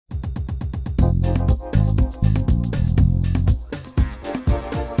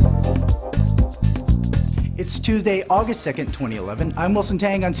It's Tuesday, August 2nd, 2011. I'm Wilson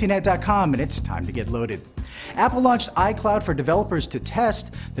Tang on CNET.com, and it's time to get loaded. Apple launched iCloud for developers to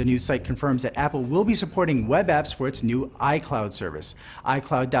test. The news site confirms that Apple will be supporting web apps for its new iCloud service.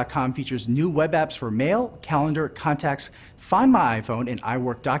 iCloud.com features new web apps for mail, calendar, contacts, Find My iPhone, and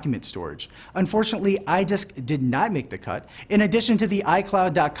iWork document storage. Unfortunately, iDisk did not make the cut. In addition to the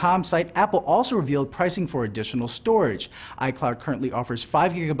iCloud.com site, Apple also revealed pricing for additional storage. iCloud currently offers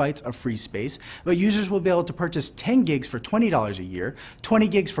 5 gigabytes of free space, but users will be able to purchase 10 gigs for $20 a year, 20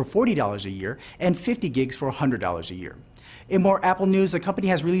 gigs for $40 a year, and 50 gigs for $100 a year. In more Apple news, the company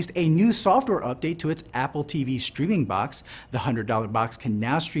has released a new software update to its Apple TV streaming box. The $100 box can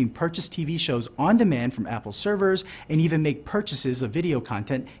now stream purchased TV shows on demand from Apple servers and even make purchases of video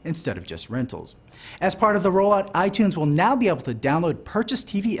content instead of just rentals. As part of the rollout, iTunes will now be able to download purchased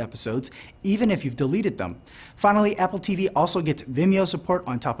TV episodes even if you've deleted them. Finally, Apple TV also gets Vimeo support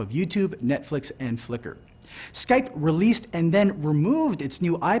on top of YouTube, Netflix, and Flickr. Skype released and then removed its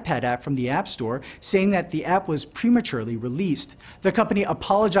new iPad app from the App Store, saying that the app was prematurely released. The company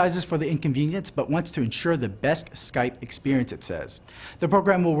apologizes for the inconvenience but wants to ensure the best Skype experience, it says. The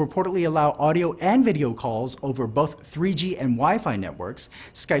program will reportedly allow audio and video calls over both 3G and Wi-Fi networks.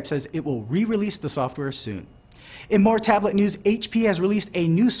 Skype says it will re-release the software soon. In more tablet news, HP has released a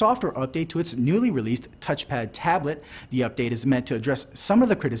new software update to its newly released touchpad tablet. The update is meant to address some of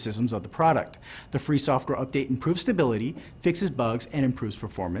the criticisms of the product. The free software update improves stability, fixes bugs, and improves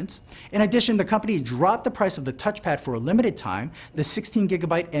performance. In addition, the company dropped the price of the touchpad for a limited time. The 16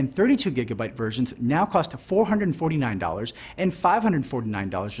 gigabyte and 32 gigabyte versions now cost $449 and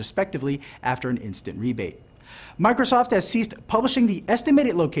 $549 respectively after an instant rebate. Microsoft has ceased publishing the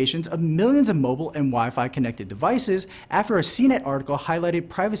estimated locations of millions of mobile and Wi-Fi connected devices after a CNET article highlighted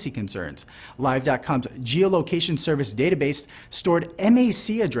privacy concerns. Live.com's geolocation service database stored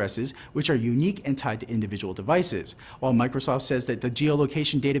MAC addresses, which are unique and tied to individual devices. While Microsoft says that the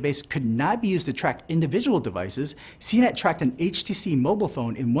geolocation database could not be used to track individual devices, CNET tracked an HTC mobile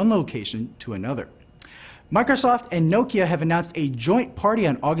phone in one location to another. Microsoft and Nokia have announced a joint party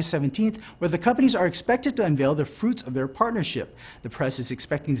on August 17th where the companies are expected to unveil the fruits of their partnership. The press is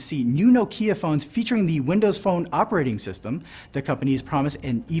expecting to see new Nokia phones featuring the Windows Phone operating system. The companies promise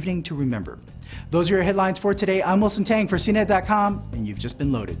an evening to remember. Those are your headlines for today. I'm Wilson Tang for CNET.com, and you've just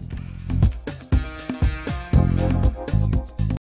been loaded.